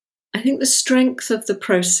I think the strength of the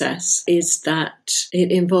process is that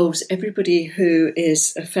it involves everybody who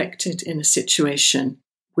is affected in a situation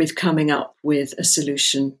with coming up with a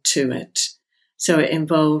solution to it. So it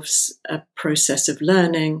involves a process of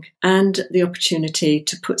learning and the opportunity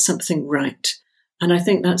to put something right. And I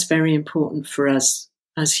think that's very important for us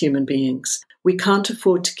as human beings. We can't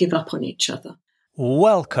afford to give up on each other.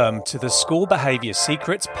 Welcome to the School Behaviour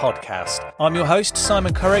Secrets podcast. I'm your host,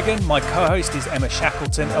 Simon Corrigan. My co-host is Emma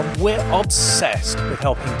Shackleton, and we're obsessed with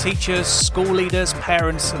helping teachers, school leaders,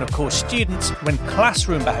 parents, and of course students when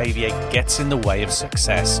classroom behaviour gets in the way of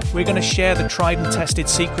success. We're going to share the tried and tested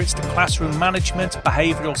secrets to classroom management,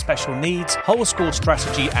 behavioural special needs, whole school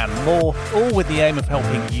strategy, and more, all with the aim of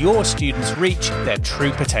helping your students reach their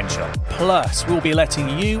true potential. Plus, we'll be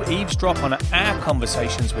letting you eavesdrop on our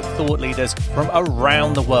conversations with thought leaders from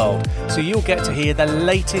around the world, so you'll get to hear the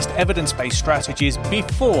latest evidence-based strategies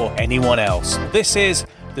before anyone else. This is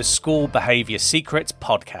the School Behaviour Secrets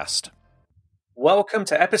podcast. Welcome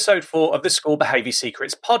to episode 4 of the School Behaviour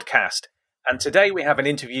Secrets podcast. And today we have an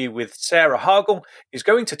interview with Sarah Hargle, who's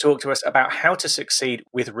going to talk to us about how to succeed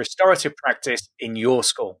with restorative practice in your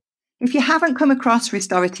school. If you haven't come across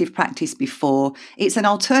restorative practice before, it's an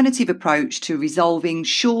alternative approach to resolving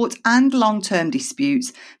short and long-term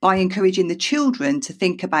disputes by encouraging the children to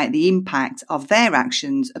think about the impact of their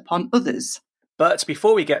actions upon others. But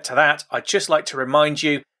before we get to that, I'd just like to remind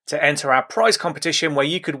you to enter our prize competition where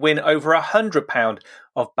you could win over £100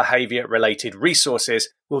 of behaviour-related resources.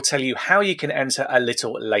 We'll tell you how you can enter a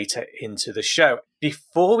little later into the show.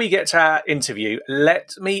 Before we get to our interview,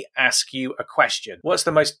 let me ask you a question. What's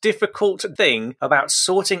the most difficult thing about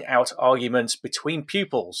sorting out arguments between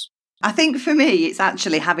pupils? I think for me, it's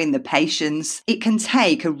actually having the patience. It can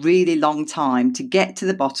take a really long time to get to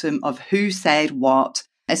the bottom of who said what,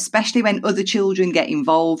 especially when other children get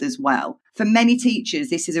involved as well. For many teachers,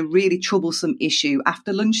 this is a really troublesome issue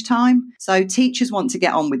after lunchtime. So teachers want to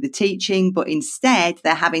get on with the teaching, but instead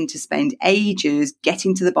they're having to spend ages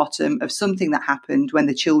getting to the bottom of something that happened when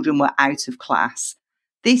the children were out of class.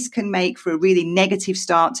 This can make for a really negative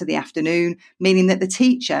start to the afternoon, meaning that the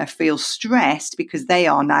teacher feels stressed because they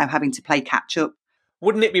are now having to play catch up.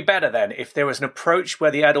 Wouldn't it be better then if there was an approach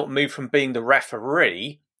where the adult moved from being the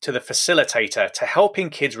referee to the facilitator to helping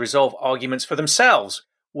kids resolve arguments for themselves?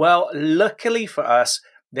 Well, luckily for us,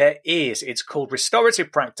 there is. It's called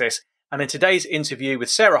restorative practice. And in today's interview with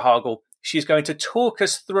Sarah Hargle, she's going to talk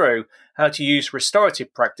us through how to use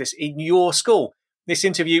restorative practice in your school. This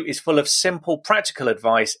interview is full of simple, practical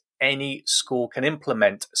advice any school can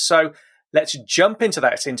implement. So let's jump into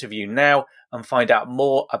that interview now and find out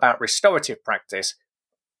more about restorative practice.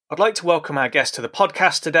 I'd like to welcome our guest to the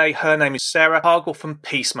podcast today. Her name is Sarah Hargle from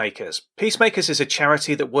Peacemakers. Peacemakers is a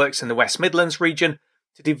charity that works in the West Midlands region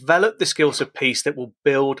to develop the skills of peace that will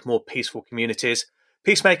build more peaceful communities.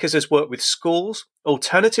 Peacemakers has worked with schools,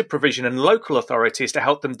 alternative provision and local authorities to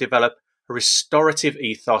help them develop a restorative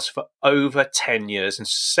ethos for over 10 years. And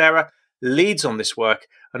Sarah leads on this work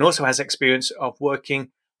and also has experience of working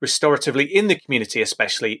restoratively in the community,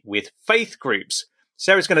 especially with faith groups.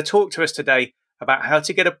 Sarah's going to talk to us today about how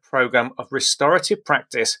to get a program of restorative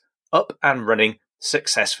practice up and running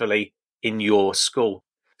successfully in your school.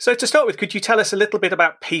 So to start with, could you tell us a little bit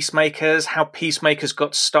about Peacemakers, how Peacemakers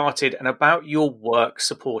got started, and about your work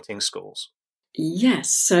supporting schools? Yes,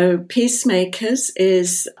 so Peacemakers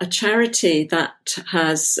is a charity that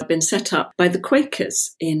has been set up by the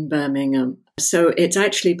Quakers in Birmingham. So it's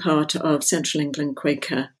actually part of Central England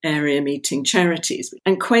Quaker area meeting charities.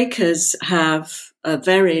 And Quakers have a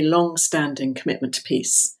very long-standing commitment to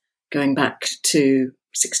peace, going back to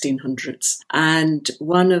 1600s. And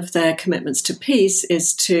one of their commitments to peace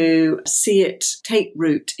is to see it take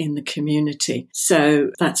root in the community.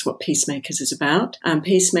 So that's what Peacemakers is about. And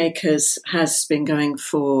Peacemakers has been going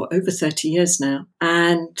for over 30 years now.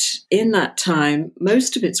 And in that time,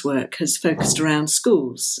 most of its work has focused around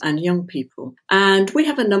schools and young people. And we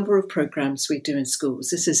have a number of programs we do in schools.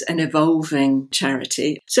 This is an evolving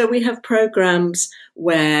charity. So we have programs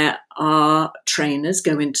where our trainers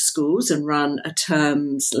go into schools and run a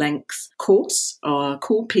term's length course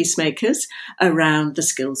called Peacemakers around the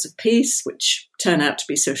skills of peace, which turn out to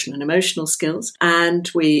be social and emotional skills. And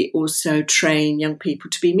we also train young people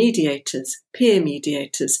to be mediators, peer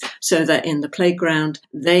mediators, so that in the playground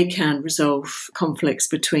they can resolve conflicts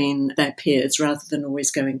between their peers rather than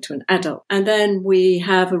always going to an adult. And then we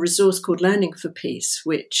have a resource called Learning for Peace,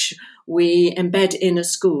 which we embed in a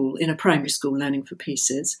school, in a primary school, Learning for Peace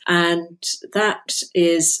is. And that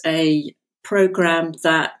is a program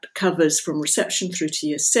that covers from reception through to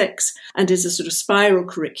year 6 and is a sort of spiral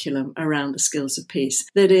curriculum around the skills of peace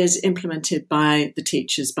that is implemented by the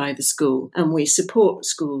teachers, by the school, and we support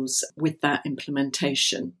schools with that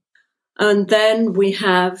implementation. And then we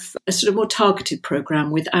have a sort of more targeted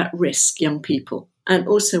program with at-risk young people. And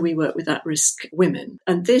also we work with at-risk women.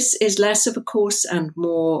 And this is less of a course and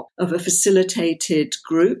more of a facilitated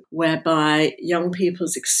group whereby young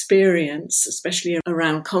people's experience, especially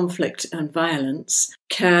around conflict and violence,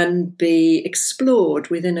 can be explored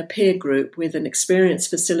within a peer group with an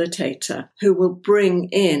experienced facilitator who will bring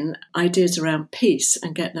in ideas around peace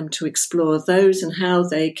and get them to explore those and how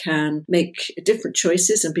they can make different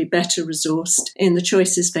choices and be better resourced in the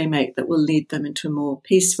choices they make that will lead them into a more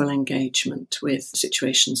peaceful engagement with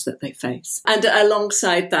situations that they face. And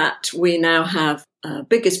alongside that, we now have our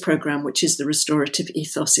biggest program, which is the restorative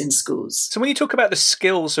ethos in schools. So when you talk about the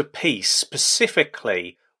skills of peace,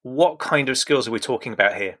 specifically, what kind of skills are we talking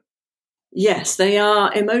about here? Yes, they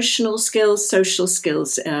are emotional skills, social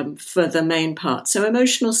skills for the main part. So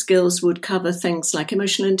emotional skills would cover things like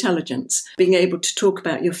emotional intelligence, being able to talk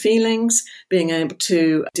about your feelings, being able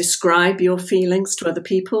to describe your feelings to other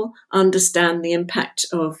people, understand the impact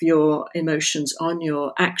of your emotions on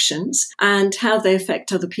your actions and how they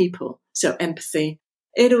affect other people. So empathy.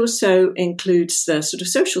 It also includes the sort of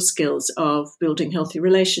social skills of building healthy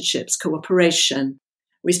relationships, cooperation.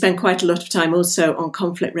 We spend quite a lot of time also on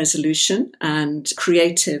conflict resolution and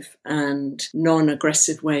creative and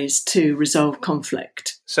non-aggressive ways to resolve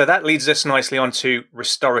conflict. So that leads us nicely on to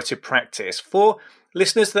restorative practice. For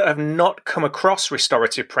listeners that have not come across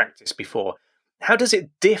restorative practice before, how does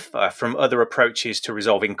it differ from other approaches to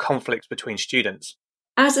resolving conflicts between students?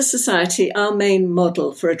 As a society, our main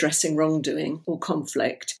model for addressing wrongdoing or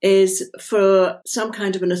conflict is for some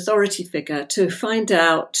kind of an authority figure to find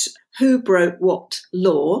out who broke what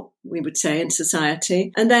law, we would say, in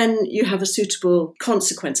society, and then you have a suitable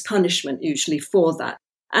consequence, punishment usually for that.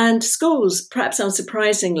 And schools, perhaps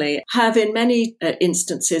unsurprisingly, have in many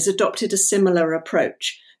instances adopted a similar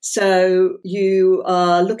approach. So you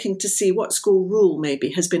are looking to see what school rule maybe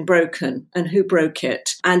has been broken and who broke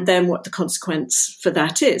it, and then what the consequence for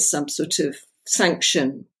that is, some sort of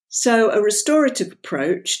sanction. So a restorative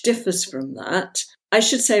approach differs from that. I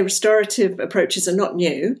should say restorative approaches are not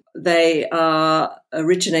new. They are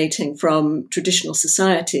originating from traditional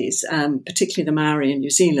societies, particularly the Maori in New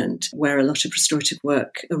Zealand, where a lot of restorative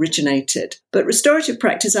work originated. But restorative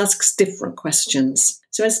practice asks different questions.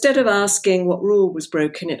 So instead of asking what rule was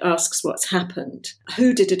broken, it asks what's happened.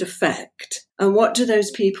 Who did it affect? And what do those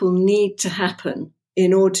people need to happen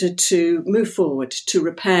in order to move forward, to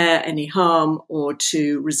repair any harm or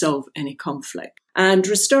to resolve any conflict? And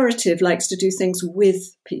restorative likes to do things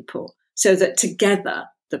with people so that together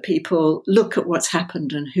the people look at what's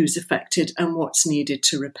happened and who's affected and what's needed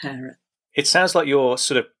to repair it. It sounds like you're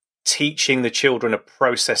sort of teaching the children a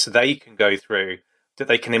process they can go through, that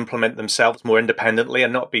they can implement themselves more independently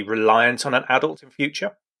and not be reliant on an adult in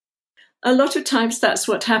future. A lot of times that's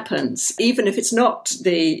what happens, even if it's not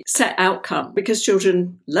the set outcome, because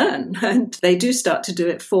children learn and they do start to do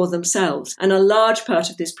it for themselves. And a large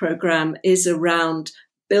part of this program is around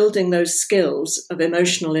building those skills of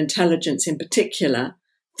emotional intelligence in particular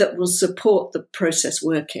that will support the process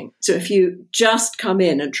working. So if you just come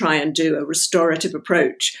in and try and do a restorative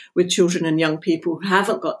approach with children and young people who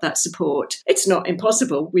haven't got that support, it's not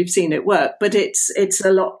impossible. We've seen it work, but it's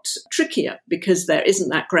a lot trickier because there isn't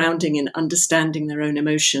that grounding in understanding their own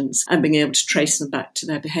emotions and being able to trace them back to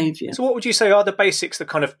their behaviour. So what would you say are the basics, the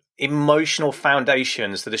kind of emotional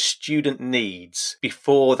foundations that a student needs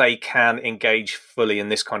before they can engage fully in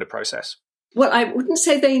this kind of process? Well, I wouldn't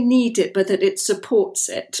say they need it, but that it supports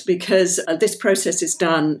it, because this process is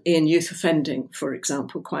done in youth offending, for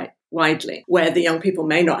example, quite widely, where the young people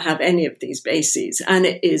may not have any of these bases, and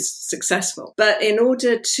it is successful. But in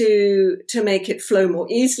order to make it flow more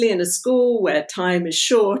easily in a school where time is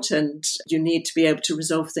short and you need to be able to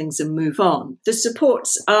resolve things and move on, the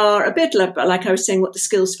supports are a bit like I was saying, what the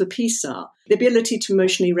skills for peace are. The ability to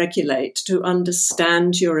emotionally regulate, to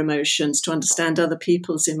understand your emotions, to understand other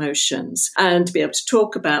people's emotions, and to be able to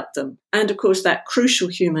talk about them. And of course, that crucial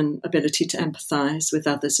human ability to empathise with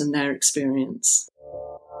others and their experience.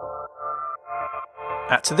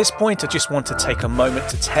 To this point, I just want to take a moment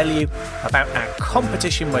to tell you about our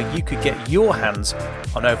competition where you could get your hands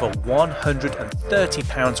on over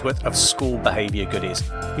 £130 worth of school behaviour goodies.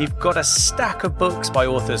 We've got a stack of books by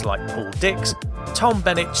authors like Paul Dix, Tom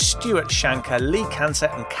Bennett, Stuart Shanker, Lee Cantor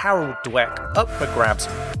and Carol Dweck up for grabs,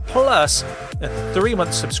 plus a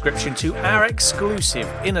 3-month subscription to our exclusive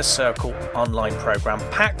Inner Circle online programme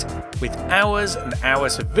packed with hours and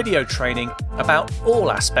hours of video training about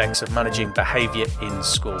all aspects of managing behaviour in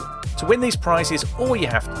school. To win these prizes, all you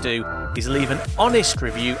have to do is leave an honest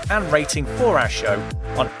review and rating for our show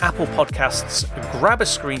on Apple Podcasts, grab a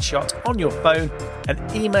screenshot on your phone and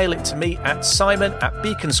email it to me at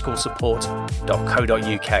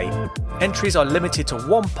simon@beaconschoolsupport.co.uk. Entries are limited to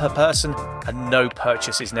 1 per person and no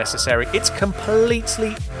purchase is necessary. It's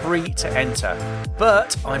completely free to enter,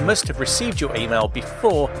 but I must have received your email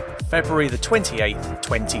before February the 28th,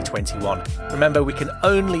 2021. Remember, we can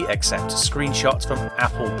only accept screenshots from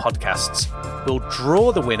Apple Podcasts. We'll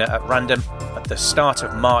draw the winner at random at the start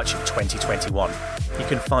of March 2021. You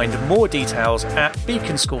can find more details at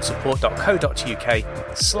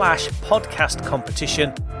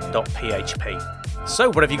beaconschoolsupport.co.uk/podcastcompetition.php. So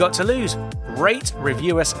what have you got to lose? Rate,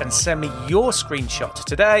 review us and send me your screenshot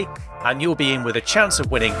today and you'll be in with a chance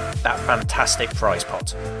of winning that fantastic prize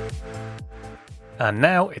pot. And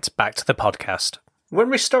now it's back to the podcast. When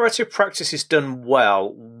restorative practice is done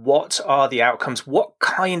well, what are the outcomes? What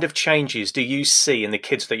kind of changes do you see in the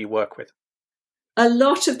kids that you work with? A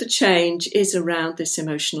lot of the change is around this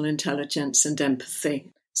emotional intelligence and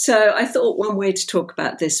empathy. So I thought one way to talk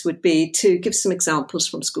about this would be to give some examples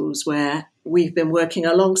from schools where we've been working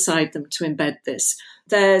alongside them to embed this.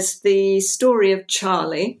 There's the story of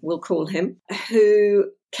Charlie, we'll call him,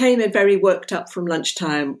 who came in very worked up from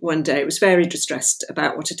lunchtime one day, was very distressed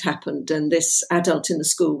about what had happened. And this adult in the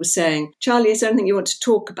school was saying, Charlie, is there anything you want to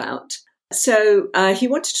talk about? So he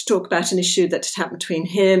wanted to talk about an issue that had happened between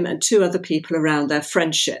him and 2 other people around their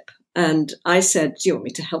friendship. And I said, do you want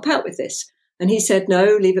me to help out with this? And he said,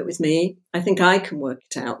 no, leave it with me. I think I can work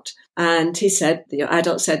it out. And he said, the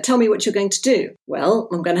adult said, tell me what you're going to do. Well,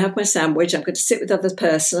 I'm going to have my sandwich. I'm going to sit with the other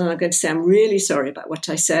person. And I'm going to say, I'm really sorry about what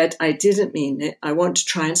I said. I didn't mean it. I want to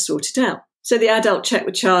try and sort it out. So the adult checked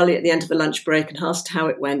with Charlie at the end of the lunch break and asked how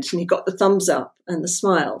it went. And he got the thumbs up and the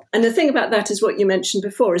smile. And the thing about that is what you mentioned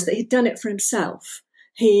before, is that he'd done it for himself.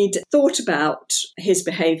 He'd thought about his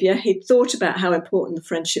behaviour, he'd thought about how important the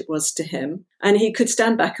friendship was to him, and he could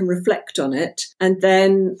stand back and reflect on it and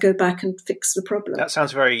then go back and fix the problem. That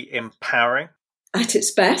sounds very empowering. At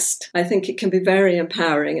its best, I think it can be very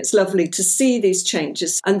empowering. It's lovely to see these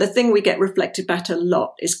changes. And the thing we get reflected back a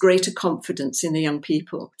lot is greater confidence in the young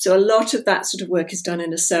people. So a lot of that sort of work is done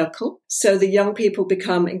in a circle. So the young people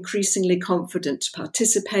become increasingly confident to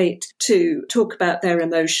participate, to talk about their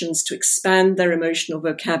emotions, to expand their emotional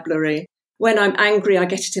vocabulary. When I'm angry, I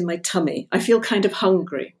get it in my tummy. I feel kind of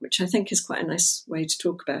hungry, which I think is quite a nice way to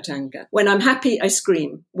talk about anger. When I'm happy, I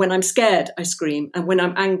scream. When I'm scared, I scream. And when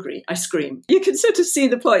I'm angry, I scream. You can sort of see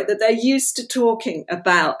the point that they're used to talking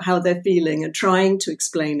about how they're feeling and trying to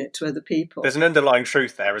explain it to other people. There's an underlying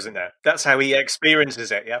truth there, isn't there? That's how he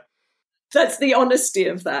experiences it, yeah? That's the honesty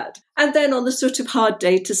of that. And then on the sort of hard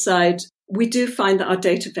data side, we do find that our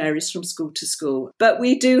data varies from school to school, but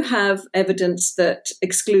we do have evidence that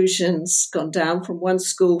exclusions gone down from one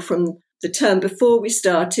school from the term before we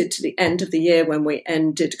started to the end of the year when we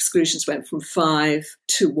ended. Exclusions went from 5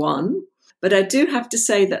 to 1. But I do have to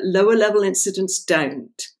say that lower level incidents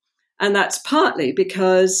don't. And that's partly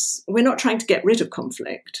because we're not trying to get rid of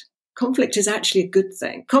conflict. Conflict is actually a good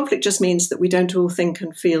thing. Conflict just means that we don't all think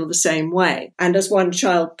and feel the same way. And as one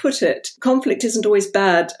child put it, conflict isn't always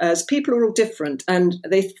bad, as people are all different and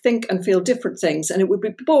they think and feel different things, and it would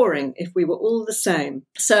be boring if we were all the same.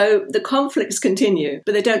 So the conflicts continue,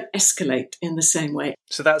 but they don't escalate in the same way.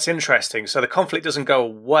 So that's interesting. So the conflict doesn't go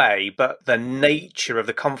away, but the nature of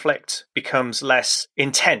the conflict becomes less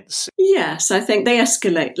intense. Yes, I think they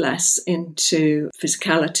escalate less into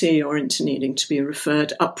physicality or into needing to be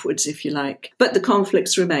referred upwards, if you like. But the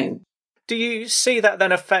conflicts remain. Do you see that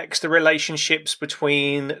then affects the relationships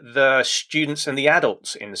between the students and the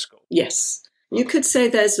adults in the school? Yes. You could say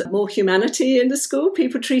there's more humanity in the school.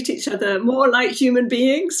 People treat each other more like human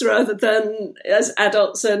beings rather than as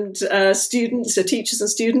adults and students, or teachers and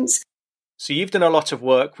students. So you've done a lot of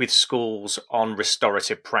work with schools on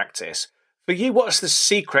restorative practice. For you, what's the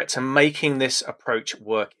secret to making this approach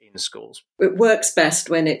work in schools? It works best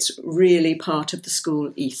when it's really part of the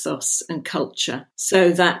school ethos and culture. So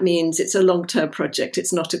that means it's a long-term project.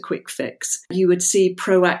 It's not a quick fix. You would see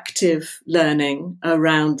proactive learning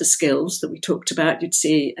around the skills that we talked about. You'd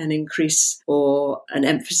see an increase or an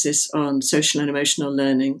emphasis on social and emotional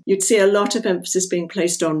learning. You'd see a lot of emphasis being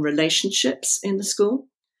placed on relationships in the school.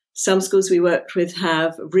 Some schools we worked with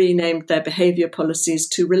have renamed their behaviour policies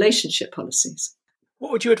to relationship policies.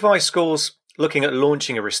 What would you advise schools looking at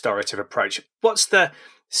launching a restorative approach, what's the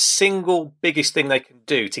single biggest thing they can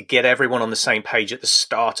do to get everyone on the same page at the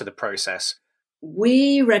start of the process?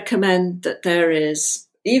 We recommend that there is,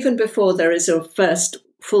 even before there is a first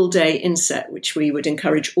full day inset, which we would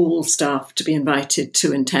encourage all staff to be invited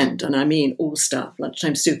to attend. And I mean all staff,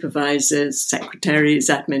 lunchtime supervisors, secretaries,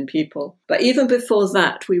 admin people. But even before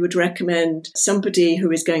that, we would recommend somebody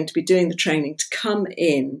who is going to be doing the training to come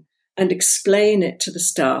in and explain it to the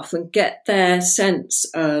staff and get their sense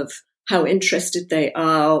of how interested they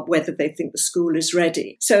are, whether they think the school is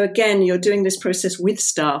ready. So again, you're doing this process with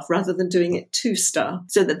staff rather than doing it to staff,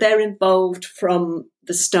 so that they're involved from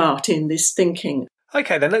the start in this thinking.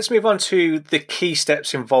 Okay, then let's move on to the key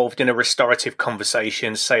steps involved in a restorative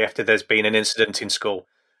conversation, say after there's been an incident in school.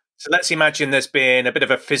 So let's imagine there's been a bit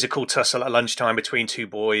of a physical tussle at lunchtime between two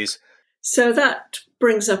boys. So that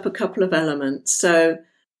brings up a couple of elements. So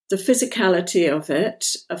the physicality of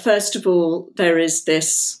it, first of all, there is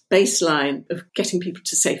this baseline of getting people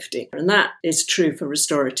to safety. And that is true for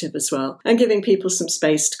restorative as well. And giving people some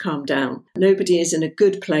space to calm down. Nobody is in a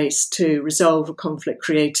good place to resolve a conflict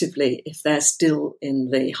creatively if they're still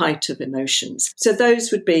in the height of emotions. So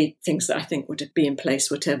those would be things that I think would be in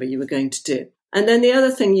place, whatever you were going to do. And then the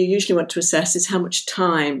other thing you usually want to assess is how much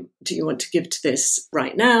time do you want to give to this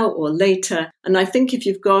right now or later? And I think if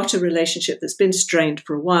you've got a relationship that's been strained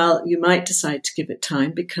for a while, you might decide to give it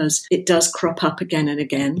time because it does crop up again and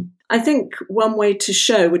again. I think one way to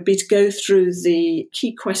show would be to go through the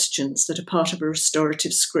key questions that are part of a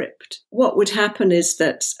restorative script. What would happen is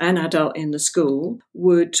that an adult in the school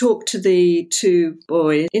would talk to the two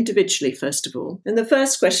boys individually, first of all. And the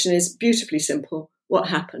first question is beautifully simple. What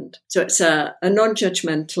happened? So it's a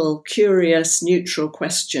non-judgmental, curious, neutral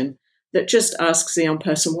question that just asks the young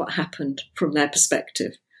person what happened from their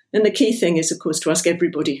perspective. And the key thing is, of course, to ask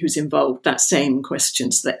everybody who's involved that same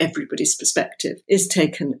question so that everybody's perspective is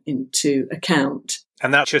taken into account.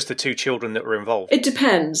 And that's just the two children that were involved? It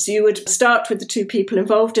depends. You would start with the two people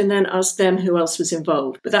involved and then ask them who else was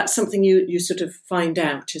involved. But that's something you sort of find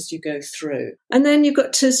out as you go through. And then you've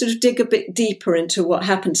got to sort of dig a bit deeper into what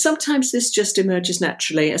happened. Sometimes this just emerges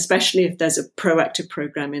naturally, especially if there's a proactive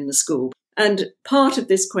program in the school. And part of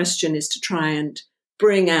this question is to try and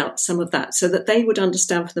bring out some of that so that they would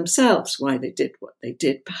understand for themselves why they did what they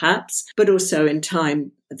did, perhaps, but also in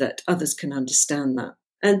time that others can understand that.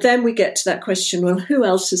 And then we get to that question, well, who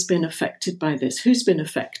else has been affected by this? Who's been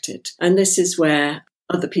affected? And this is where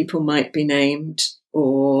other people might be named,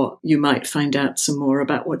 or you might find out some more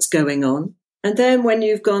about what's going on. And then when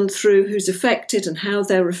you've gone through who's affected and how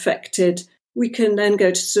they're affected, we can then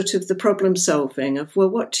go to sort of the problem solving of, well,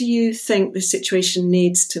 what do you think the situation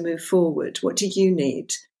needs to move forward? What do you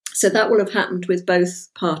need? So that will have happened with both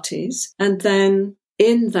parties. And then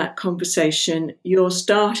in that conversation, you're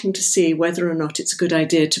starting to see whether or not it's a good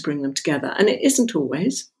idea to bring them together. And it isn't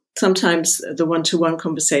always. Sometimes the one-to-one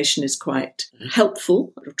conversation is quite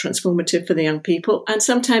helpful or transformative for the young people. And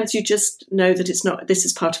sometimes you just know that it's not, this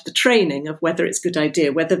is part of the training of whether it's a good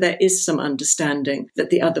idea, whether there is some understanding that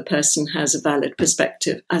the other person has a valid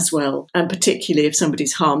perspective as well. And particularly if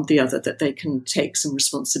somebody's harmed the other, that they can take some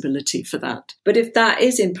responsibility for that. But if that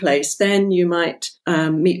is in place, then you might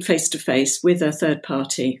meet face-to-face with a third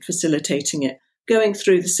party facilitating it, going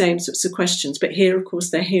through the same sorts of questions. But here, of course,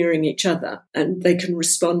 they're hearing each other and they can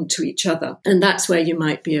respond to each other. And that's where you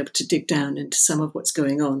might be able to dig down into some of what's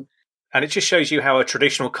going on. And it just shows you how a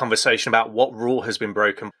traditional conversation about what rule has been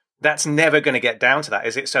broken, that's never going to get down to that,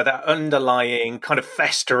 is it? So that underlying kind of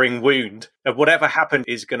festering wound of whatever happened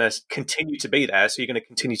is going to continue to be there. So you're going to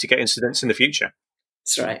continue to get incidents in the future.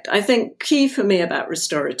 That's right. I think key for me about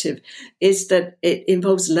restorative is that it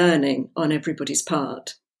involves learning on everybody's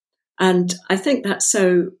part. And I think that's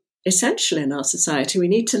so essential in our society. We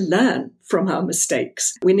need to learn from our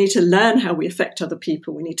mistakes. We need to learn how we affect other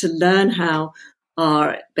people. We need to learn how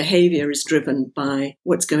our behaviour is driven by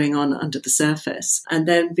what's going on under the surface, and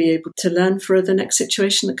then be able to learn for the next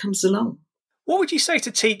situation that comes along. What would you say to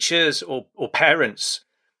teachers or parents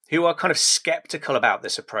who are kind of sceptical about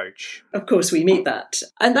this approach? Of course, we meet that.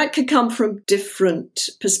 And that can come from different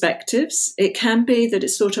perspectives. It can be that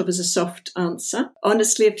it's thought of as a soft answer.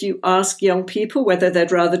 Honestly, if you ask young people whether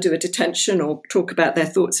they'd rather do a detention or talk about their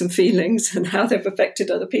thoughts and feelings and how they've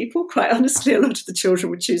affected other people, quite honestly, a lot of the children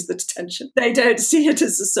would choose the detention. They don't see it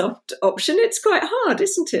as a soft option. It's quite hard,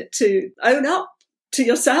 isn't it, to own up to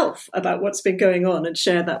yourself about what's been going on and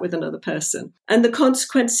share that with another person. And the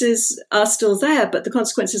consequences are still there, but the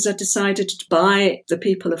consequences are decided by the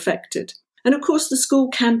people affected. And of course, the school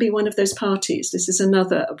can be one of those parties. This is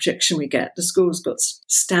another objection we get. The school's got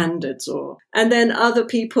standards and then other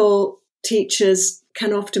people, teachers,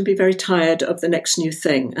 can often be very tired of the next new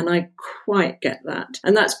thing. And I quite get that.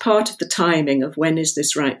 And that's part of the timing of when is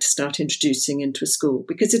this right to start introducing into a school,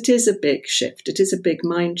 because it is a big shift. It is a big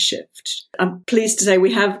mind shift. I'm pleased to say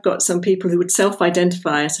we have got some people who would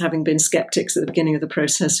self-identify as having been skeptics at the beginning of the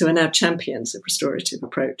process who are now champions of restorative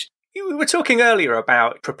approach. We were talking earlier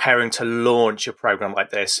about preparing to launch a program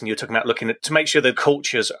like this, and you're talking about looking at to make sure the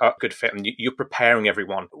cultures are a good fit and you're preparing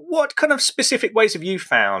everyone. What kind of specific ways have you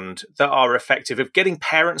found that are effective of getting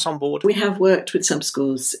parents on board? We have worked with some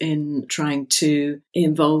schools in trying to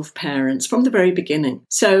involve parents from the very beginning.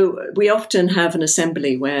 So we often have an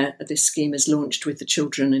assembly where this scheme is launched with the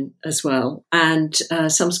children as well. And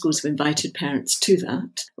some schools have invited parents to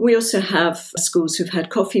that. We also have schools who've had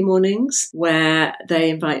coffee mornings where they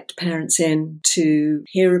invite parents in to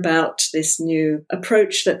hear about this new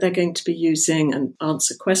approach that they're going to be using and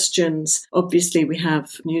answer questions. Obviously, we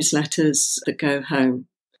have newsletters that go home.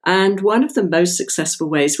 And one of the most successful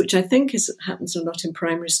ways, which I think happens a lot in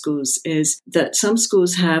primary schools, is that some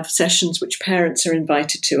schools have sessions which parents are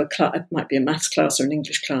invited to. It might be a maths class or an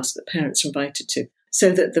English class that parents are invited to, so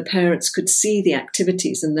that the parents could see the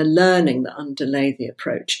activities and the learning that underlay the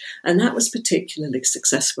approach. And that was particularly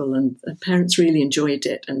successful, and parents really enjoyed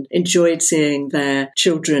it and enjoyed seeing their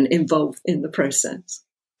children involved in the process.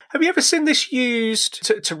 Have you ever seen this used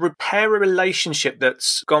to repair a relationship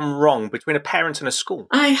that's gone wrong between a parent and a school?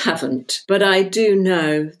 I haven't, but I do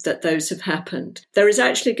know that those have happened. There is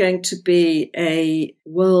actually going to be a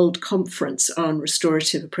world conference on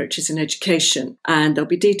restorative approaches in education, and there'll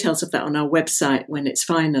be details of that on our website when it's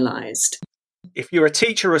finalised. If you're a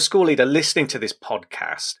teacher or a school leader listening to this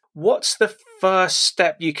podcast, what's the first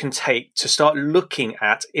step you can take to start looking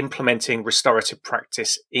at implementing restorative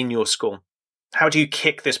practice in your school? How do you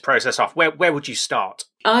kick this process off? Where would you start?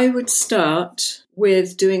 I would start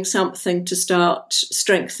with doing something to start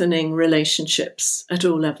strengthening relationships at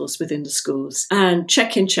all levels within the schools. And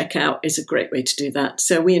check-in, check-out is a great way to do that.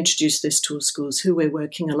 So we introduce this to all schools who we're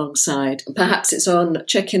working alongside. Perhaps it's on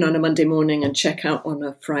check-in on a Monday morning and check-out on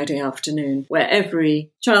a Friday afternoon, where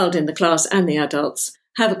every child in the class and the adults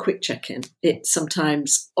have a quick check-in. It's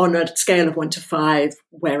sometimes on a scale of 1 to 5,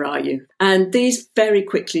 where are you? And these very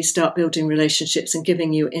quickly start building relationships and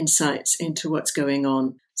giving you insights into what's going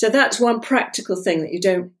on. So that's one practical thing that you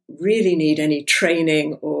don't really need any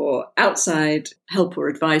training or outside help or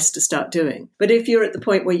advice to start doing. But if you're at the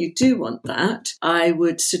point where you do want that, I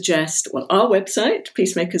would suggest, our website,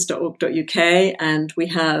 peacemakers.org.uk, and we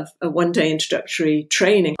have a one-day introductory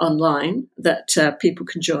training online that people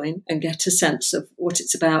can join and get a sense of what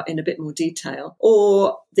it's about in a bit more detail.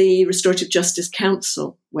 Or the Restorative Justice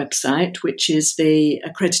Council website, which is the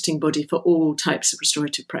accrediting body for all types of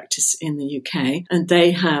restorative practice in the UK. And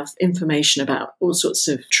they have information about all sorts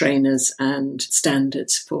of trainers and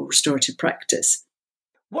standards for restorative practice.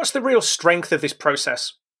 What's the real strength of this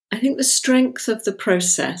process? I think the strength of the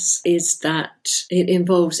process is that it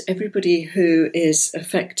involves everybody who is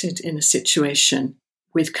affected in a situation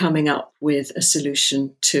with coming up with a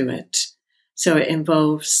solution to it. So it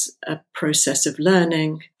involves a process of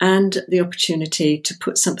learning and the opportunity to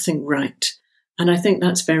put something right. And I think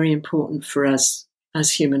that's very important for us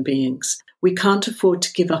as human beings. We can't afford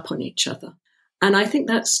to give up on each other. And I think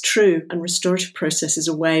that's true. And restorative process is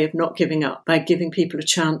a way of not giving up by giving people a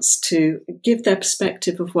chance to give their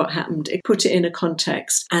perspective of what happened, put it in a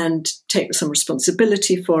context and take some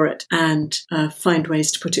responsibility for it and find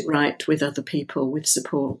ways to put it right with other people, with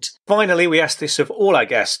support. Finally, we ask this of all our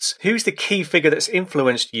guests. Who's the key figure that's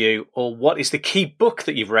influenced you, or what is the key book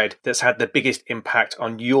that you've read that's had the biggest impact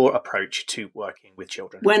on your approach to working with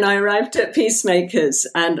children? When I arrived at Peacemakers,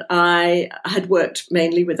 and I had worked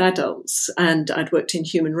mainly with adults, and I'd worked in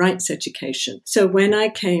human rights education. So when I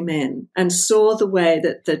came in and saw the way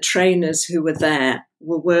that the trainers who were there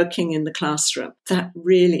were working in the classroom, that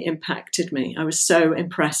really impacted me. I was so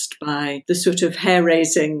impressed by the sort of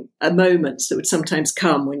hair-raising moments that would sometimes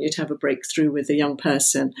come when you'd have a breakthrough with a young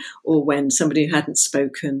person, or when somebody who hadn't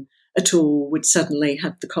spoken at all would suddenly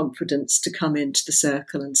have the confidence to come into the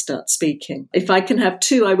circle and start speaking. If I can have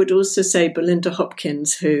two, I would also say Belinda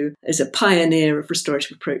Hopkins, who is a pioneer of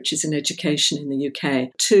restorative approaches in education in the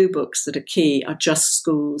UK. Two books that are key are Just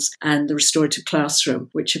Schools and The Restorative Classroom,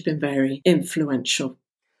 which have been very influential.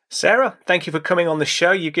 Sarah, thank you for coming on the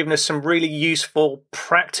show. You've given us some really useful,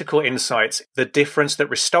 practical insights, the difference that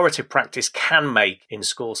restorative practice can make in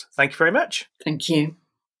schools. Thank you very much. Thank you.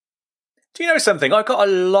 Do you know something? I got a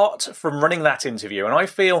lot from running that interview, and I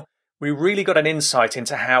feel we really got an insight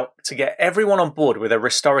into how to get everyone on board with a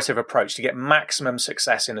restorative approach to get maximum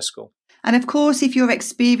success in a school. And of course, if you're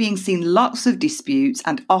experiencing lots of disputes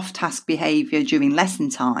and off-task behaviour during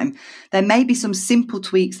lesson time, there may be some simple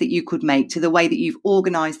tweaks that you could make to the way that you've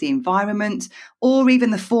organised the environment or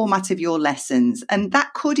even the format of your lessons, and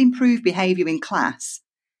that could improve behaviour in class.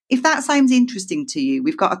 If that sounds interesting to you,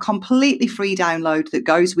 we've got a completely free download that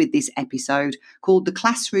goes with this episode called the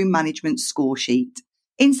Classroom Management Score Sheet.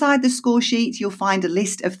 Inside the score sheet, you'll find a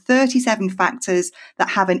list of 37 factors that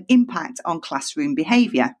have an impact on classroom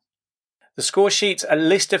behaviour. The score sheet's a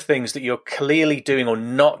list of things that you're clearly doing or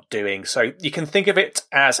not doing, so you can think of it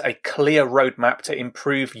as a clear roadmap to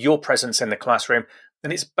improve your presence in the classroom,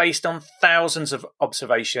 and it's based on thousands of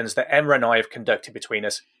observations that Emma and I have conducted between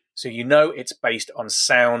us, so you know it's based on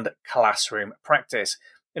sound classroom practice.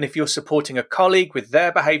 And if you're supporting a colleague with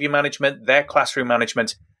their behaviour management, their classroom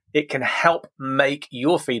management, it can help make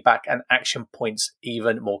your feedback and action points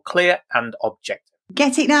even more clear and objective.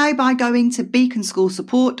 Get it now by going to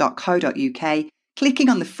beaconschoolsupport.co.uk, clicking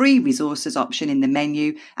on the free resources option in the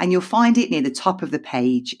menu, and you'll find it near the top of the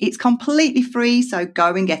page. It's completely free, so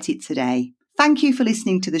go and get it today. Thank you for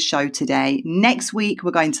listening to the show today. Next week,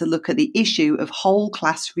 we're going to look at the issue of whole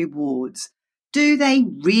class rewards. Do they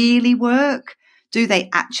really work? Do they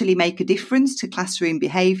actually make a difference to classroom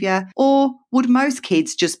behaviour? Or would most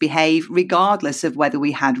kids just behave regardless of whether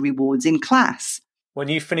we had rewards in class? When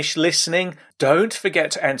you finish listening, don't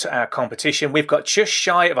forget to enter our competition. We've got just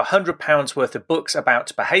shy of £100 worth of books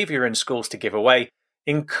about behaviour in schools to give away,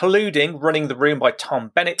 including Running the Room by Tom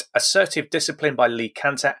Bennett, Assertive Discipline by Lee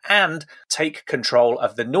Cantor, and Take Control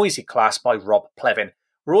of the Noisy Class by Rob Plevin.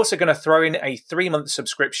 We're also going to throw in a 3-month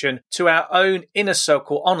subscription to our own Inner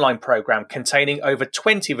Circle online program containing over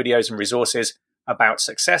 20 videos and resources about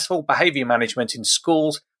successful behaviour management in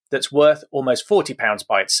schools that's worth almost £40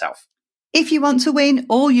 by itself. If you want to win,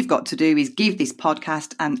 all you've got to do is give this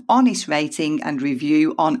podcast an honest rating and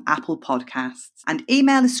review on Apple Podcasts. And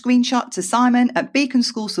email a screenshot to Simon at Beacon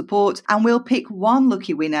School Support and we'll pick one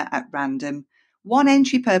lucky winner at random. 1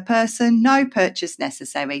 entry per person, no purchase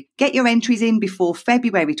necessary. Get your entries in before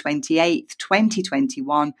February 28th,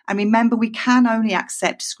 2021. And remember, we can only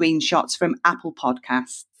accept screenshots from Apple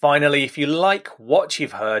Podcasts. Finally, if you like what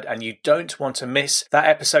you've heard and you don't want to miss that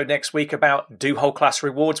episode next week about do whole class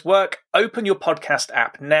rewards work, open your podcast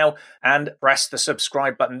app now and press the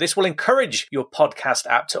subscribe button. This will encourage your podcast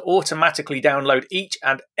app to automatically download each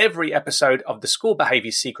and every episode of the School Behaviour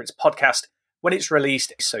Secrets podcast when it's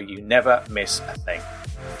released, so you never miss a thing.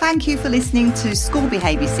 Thank you for listening to School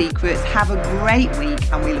Behaviour Secrets. Have a great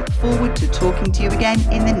week and we look forward to talking to you again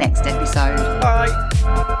in the next episode. Bye.